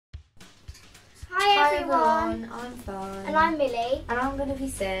Hi everyone, I'm Fearne. And I'm Millie. And I'm going to be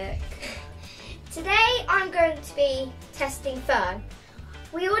sick. Today I'm going to be testing Fearne.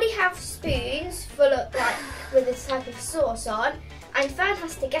 We already have spoons full of with this type of sauce on, and Fearne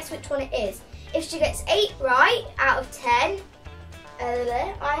has to guess which one it is. If she gets 8 right out of 10,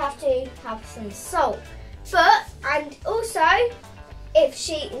 I have to have some salt. And also, if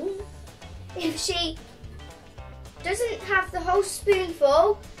she doesn't have the whole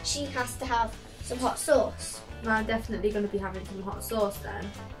spoonful, she has to have some hot sauce. No, I'm definitely going to be having some hot sauce then.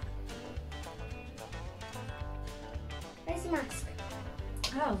 Where's the mask?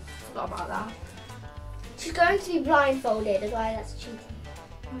 Oh, forgot about that. She's going to be blindfolded as well, that's cheating.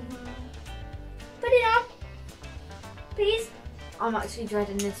 Put it on, please. I'm actually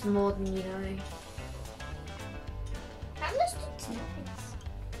dreading this more than you know. That mustard's nice.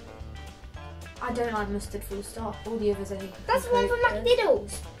 I don't like mustard full stop. All the others I think. That's the one from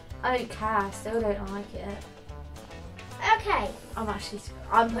McDiddles. I don't care, I still don't like it. Okay. I'm putting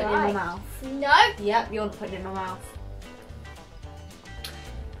it in my mouth. No. Yep, you're not putting it in my mouth.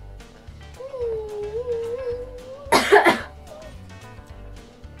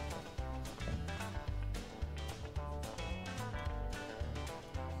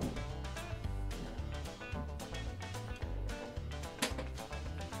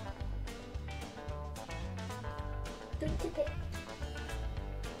 Don't dip it.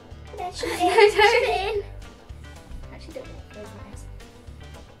 Shove it in. Shove it in. Actually, don't close my eyes.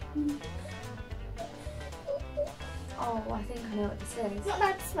 Oh, I think I know what this is. It's not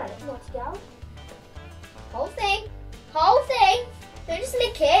allowed to smell it. Naughty girl. Whole thing. Whole thing. Don't just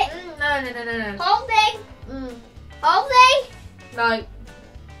lick it. No. Whole thing. Mm. Whole thing. No.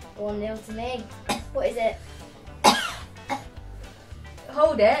 1-0 to me. What is it?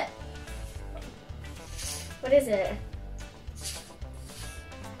 Hold it. What is it?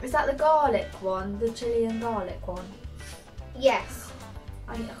 Is that the garlic one? The chilli and garlic one? Yes.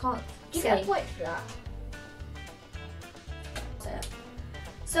 I can't Do you see. get a point for that?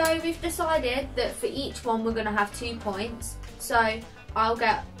 So we've decided that for each one we're going to have 2 points. So I'll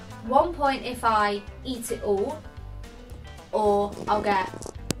get 1 point if I eat it all, or I'll get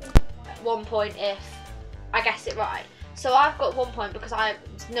 1 point if I guess it right. So I've got 1 point because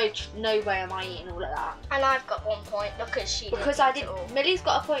no way am I eating all of that. And I've got 1 point because Millie's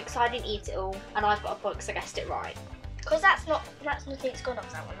got a point because I didn't eat it all, and I've got a point because I guessed it right. Because that's nothing's gone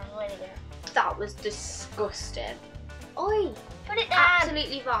off that one. I'm really good. That was disgusting. Oi, put it down.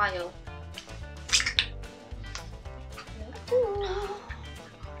 Absolutely vile.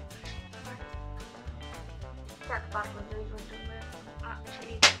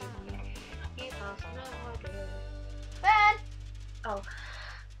 Ben. Oh.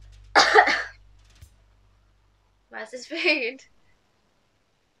 Where's the spoon?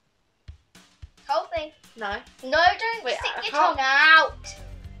 Whole thing. No. No, don't Wait, stick I your can't. tongue out.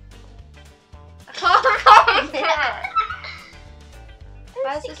 I can't. Don't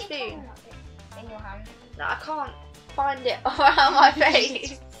Where's stick the your spoon? tongue out in your hand. No, I can't find it around my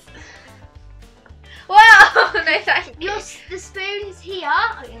face. Wow! No, thank you. The spoon's here.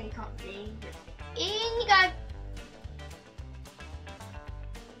 Oh, yeah, you can't see. In you go.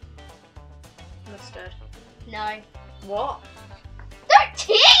 Mustard. No. What? Don't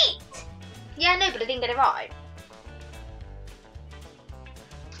cheat! Yeah, no, but I didn't get it right.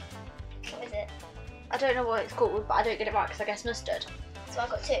 What is it? I don't know what it's called, but I don't get it right because I guess mustard. So I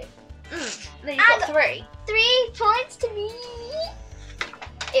got 2. Then you got 3. 3 points to me.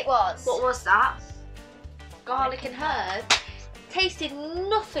 It was. What was that? Garlic and herb. Tasted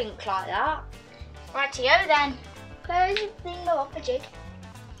nothing like that. Rightio then. Close your thing off a jig.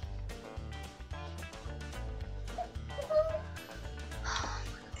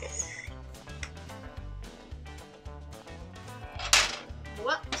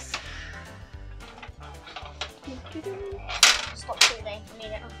 Whoops. Stop shooting. I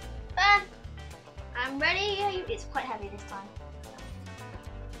need it. Ben, I'm ready. It's quite heavy this time.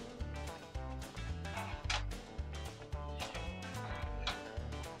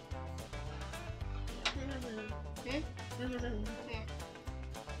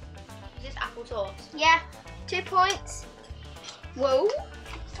 Is this apple sauce? Yeah, 2 points. Whoa.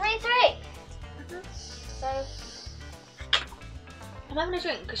 3-3. So I'm having a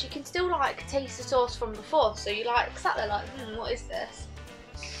drink because you can still like taste the sauce from before, so you like sat there like, what is this?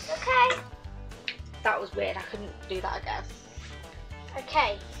 okay. That was weird. I couldn't do that again.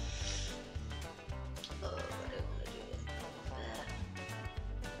 Okay. Oh, I don't want to do this.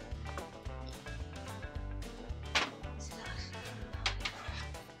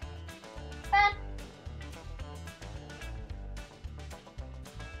 Ben.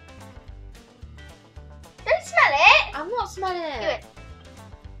 I'm not smelling it. Do it.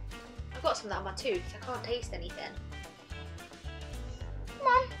 I've got some of that on my tooth. I can't taste anything. Come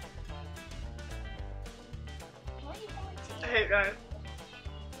on. What are you pointing? I don't know.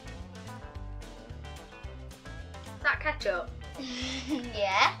 Is that ketchup?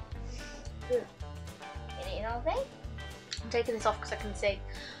 Yeah. Good. You eating the whole thing? I'm taking this off because I can see.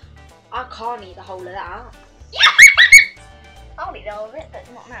 I can't eat the whole of that. Yes! I'll eat all of it, but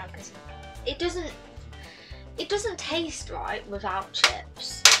not now because It doesn't taste right without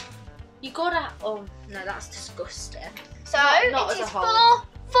chips. You gotta. Oh no, that's disgusting. so. Not it as a is whole.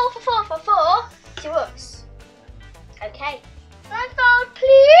 four to us. Okay. Blindfold,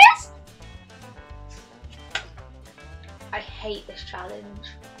 please. I hate this challenge.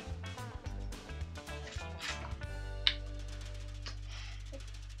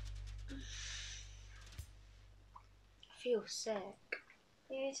 I feel sick.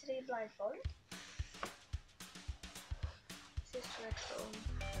 You need to do blindfold. This is dreadful.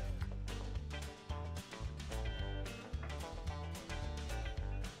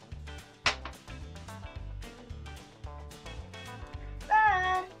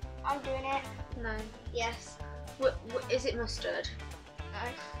 Fern, I'm doing it. No. Yes. Is it mustard? No.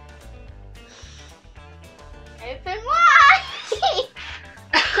 Open wide.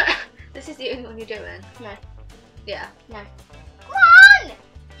 This is the only one you're doing? No. Yeah. No. Come on!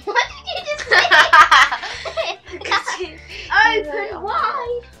 What did you just say? Open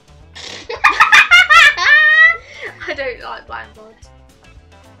wide. I don't like blindfolds.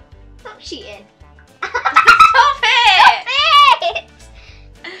 Stop cheating. Stop it! Stop it!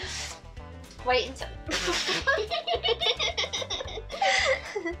 Wait until.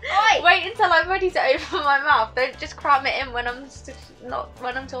 Oi. Wait until I'm ready to open my mouth. Don't just cram it in when I'm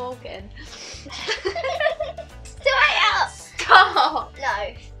talking. Do it out. Stop!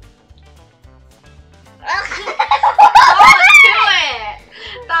 No. I can't do it.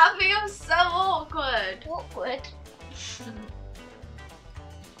 That feels so awkward. Awkward.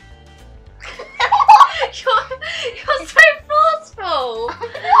 You're so forceful.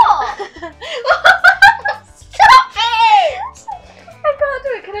 What? Stop it! I can't do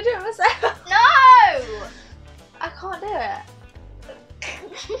it. Can I do it myself? No! I can't do it.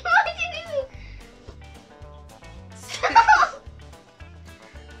 Why did you... Stop!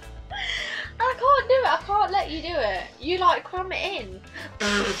 I can't do it. I can't let you do it. You like cram it in.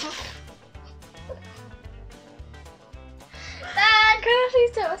 Dad! Can I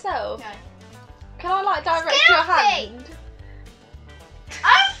please do it myself? No. Can I like direct Get your off me. hand?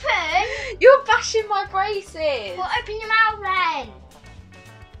 Open! You're bashing my braces. Well, open your mouth then.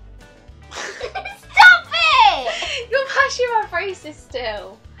 Stop it! You're bashing my braces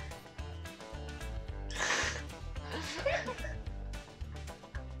still.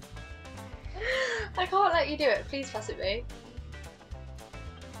 I can't let you do it. Please pass it me.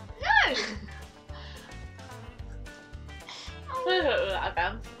 No!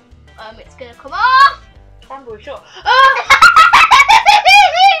 Again. It's gonna come off. I'm really sure. Oh!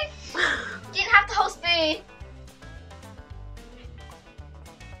 You didn't have the whole spoon.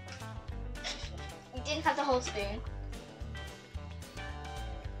 You didn't have the whole spoon.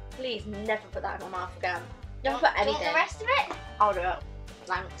 Please never put that in my mouth again. Do Never you put want anything. the rest of it? I'll do it.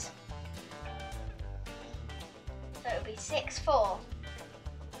 Thanks. So it'll be 6-4.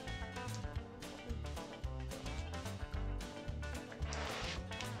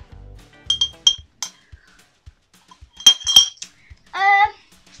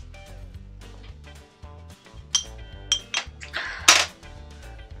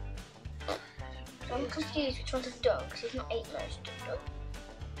 I'm confused which one's a dog, because he's not eating most of the dog.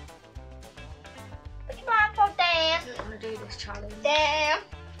 Put your blindfold down. I don't want to do this challenge. Down.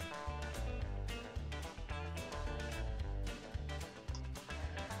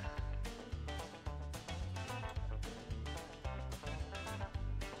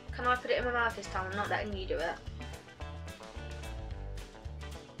 Can I put it in my mouth this time? I'm not letting you do it.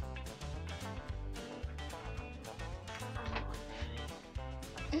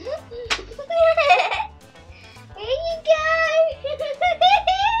 Here you go.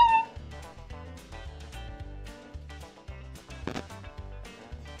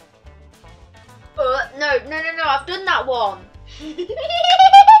 No, I've done that one.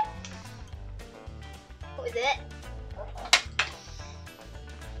 What was it?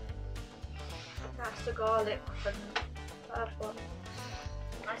 That's the garlic from the third one.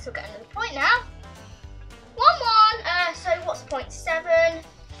 I still get another point now. 1-1. So what's the point? 7,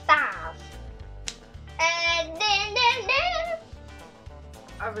 5. And then.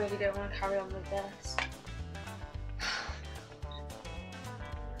 I really don't want to carry on with this.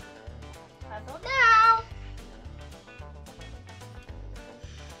 I go down.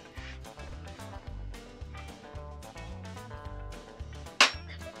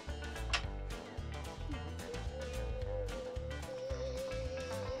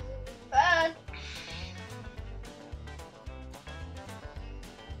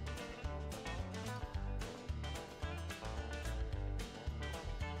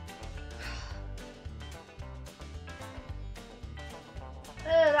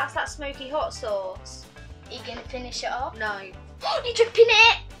 that's that smoky hot sauce. Are you gonna finish it off? No. You're dripping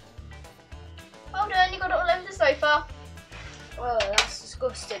it! Well done, you got it all over the sofa. Oh, that's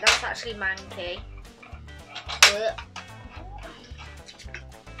disgusting. That's actually manky. Ugh.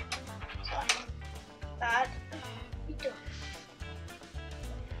 Bad. You're done.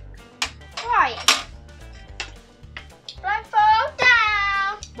 Right. Blindfold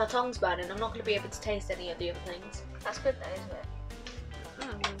down. My tongue's burning. I'm not going to be able to taste any of the other things. That's good though, isn't it?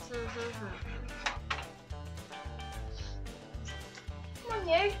 Come on,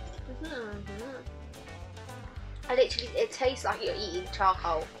 you. I literally, it tastes like you're eating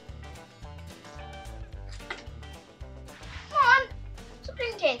charcoal. Come on. Stop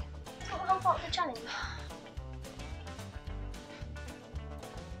drinking. It's not the whole part of the challenge.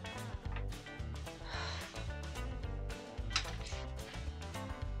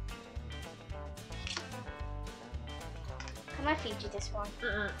 Can I feed you this one?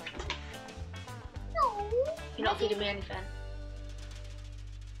 No. You're not feeding me anything.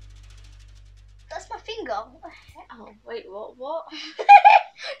 That's my finger. What the heck? Oh, wait, what?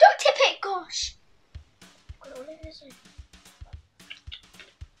 Don't tip it, gosh. Got it all over the sofa.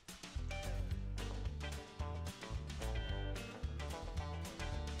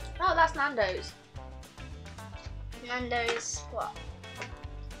 Oh, that's Nando's. Nando's what?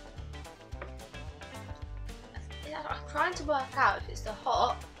 Yeah, I'm trying to work out if it's the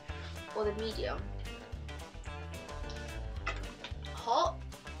hot or the medium. Hot?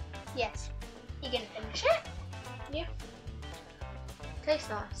 Yes. You gonna finish it? Yeah. Tastes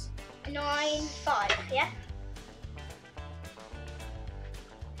nice. 9.5, yeah?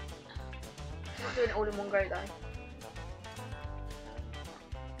 I'm not doing it all in one go though.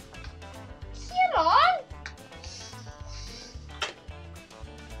 Come on!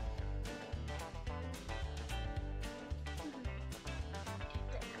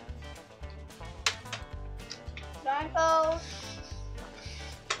 Blindfold.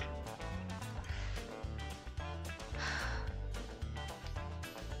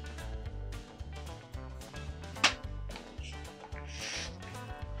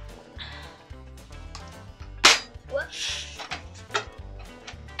 Whoops.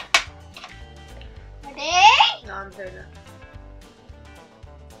 Ready? No, I'm doing it.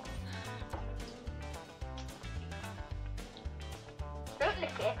 Don't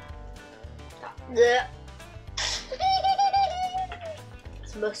lick it. Blech.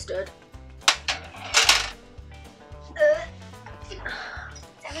 It's mustard.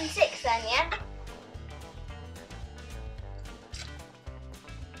 7.6 then, yeah?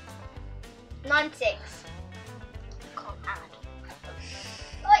 Nine six. Can't add.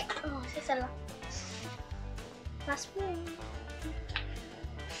 Oi! Oh, it's a last one.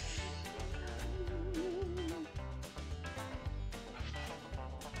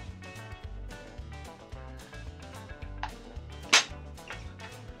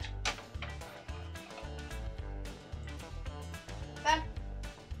 Done.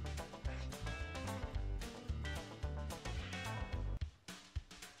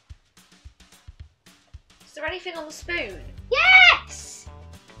 Is there anything on the spoon? Yes!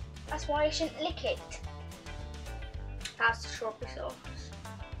 That's why you shouldn't lick it. That's the strawberry sauce.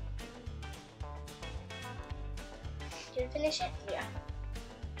 Did you finish it? Yeah.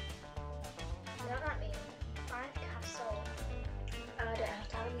 You know what that means? I have salt. And I don't have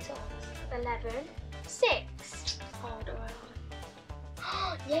to have any sauce. 11. 6. Oh, do I?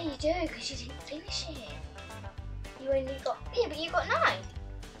 Yeah, you do, because you didn't finish it. You only got, yeah, but you got 9.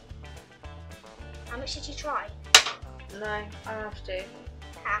 How much did you try? No, I have to.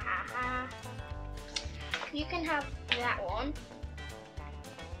 Ha ha ha. You can have that one. And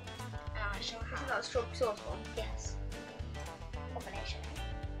I shall Isn't have, that the strawberry sauce one? yes, combination.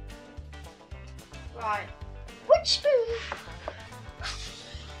 Right. Which spoon?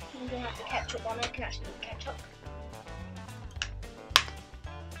 I'm going to have the ketchup one. I can actually eat ketchup.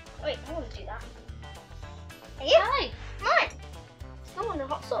 Wait, I want to do that. Are you? Hey. Mine. I want the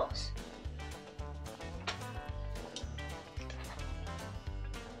hot sauce.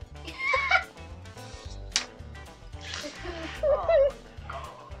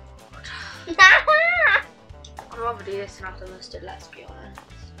 I'd rather do this than have the mustard, let's be honest.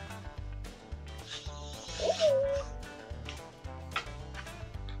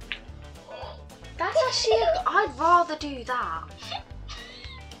 That's actually, I'd rather do that.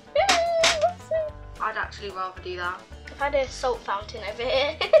 I'd actually rather do that. I've had a salt fountain over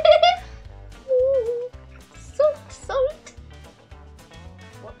here. Salt, salt.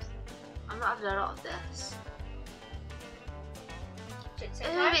 Whoops. I'm not having a lot of this. It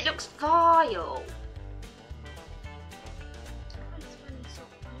Ooh, it looks vile.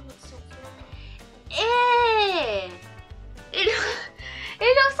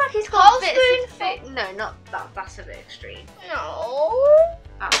 spoonful. No, not that. That's a bit extreme. No.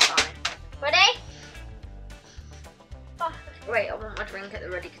 That's fine. Ready? Oh, Wait, I want my drink at the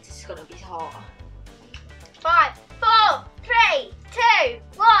ready because it's gonna be hot. 5, 4, 3, 2,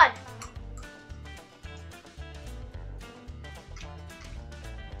 1.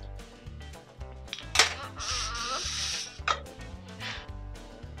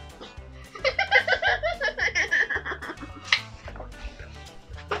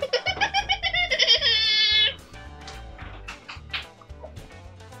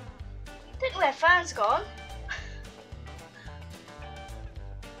 I think where Fearne's gone.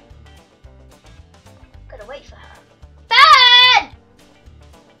 Gotta wait for her. Fearne!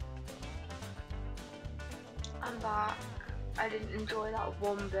 I'm back. I didn't enjoy that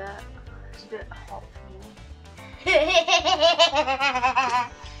one bit. It's a bit hot for me.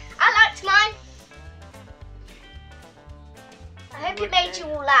 I liked mine. I hope it made you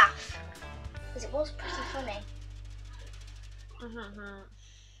all laugh. Because it was pretty funny.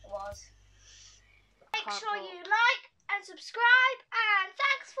 It was. Make sure you like and subscribe, and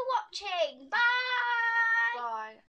thanks for watching. Bye! Bye.